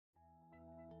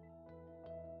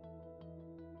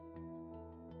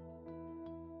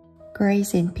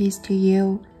Grace and peace to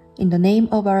you, in the name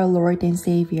of our Lord and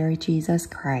Savior, Jesus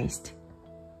Christ.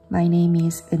 My name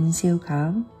is Eun-Siu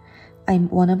Kang. I'm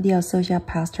one of the associate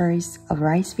pastors of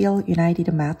Riceville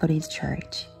United Methodist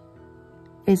Church.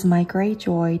 It is my great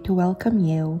joy to welcome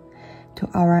you to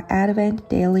our Advent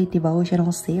Daily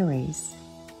Devotional series.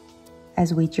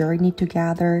 As we journey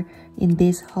together in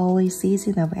this holy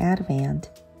season of Advent,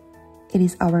 it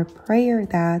is our prayer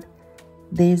that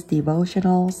these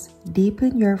devotionals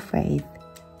deepen your faith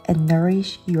and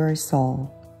nourish your soul.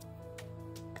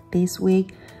 This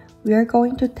week, we are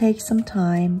going to take some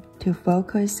time to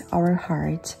focus our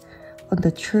hearts on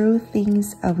the true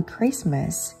things of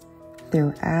Christmas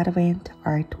through Advent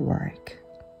artwork.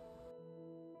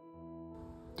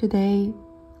 Today,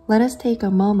 let us take a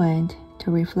moment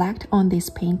to reflect on this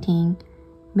painting,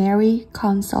 Mary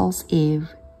Consoles Eve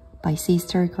by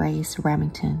Sister Grace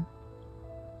Remington.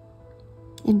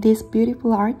 In this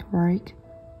beautiful artwork,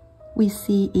 we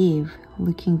see Eve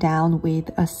looking down with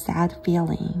a sad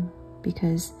feeling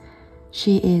because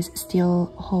she is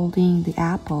still holding the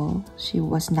apple she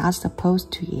was not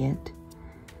supposed to eat,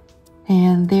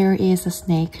 and there is a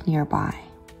snake nearby.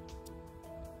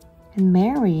 And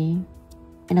Mary,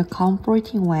 in a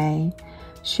comforting way,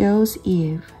 shows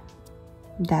Eve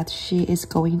that she is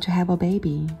going to have a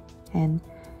baby, and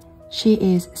she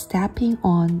is stepping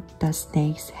on the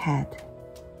snake's head.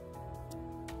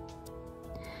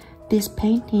 This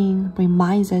painting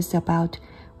reminds us about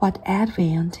what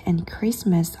Advent and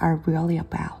Christmas are really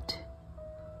about.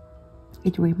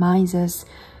 It reminds us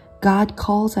God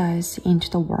calls us into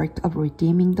the work of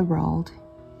redeeming the world,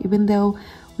 even though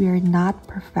we are not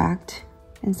perfect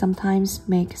and sometimes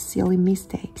make silly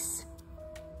mistakes.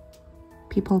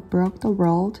 People broke the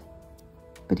world,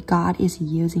 but God is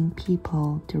using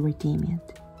people to redeem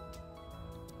it.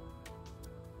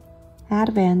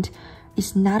 Advent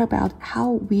is not about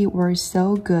how we were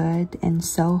so good and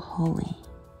so holy.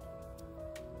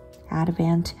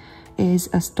 Advent is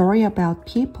a story about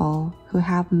people who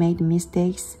have made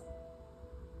mistakes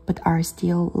but are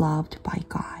still loved by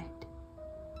God.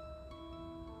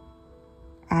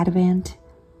 Advent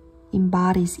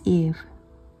embodies Eve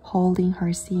holding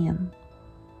her sin.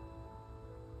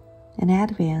 And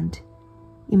Advent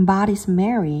embodies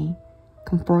Mary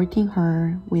comforting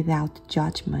her without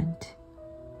judgment.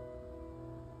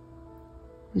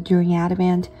 During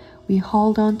Advent, we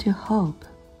hold on to hope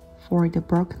for the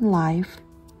broken life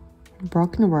and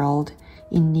broken world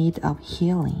in need of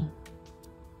healing.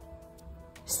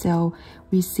 So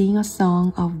we sing a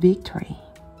song of victory.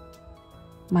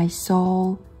 My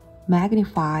soul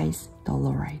magnifies the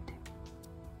Lord.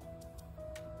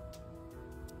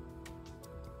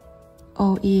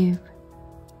 O Eve,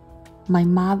 my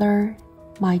mother,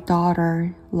 my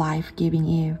daughter, life-giving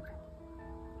Eve,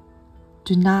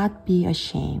 do not be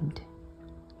ashamed.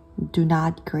 Do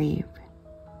not grieve.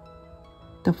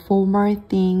 The former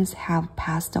things have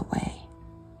passed away.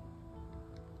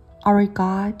 Our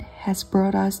God has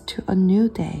brought us to a new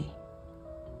day.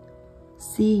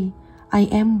 See, I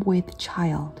am with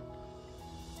child,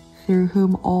 through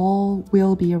whom all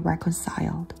will be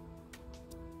reconciled.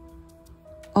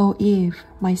 O Eve,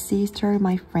 my sister,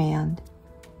 my friend,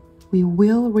 we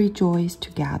will rejoice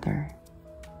together.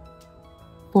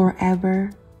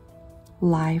 Forever,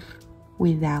 life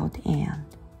without end.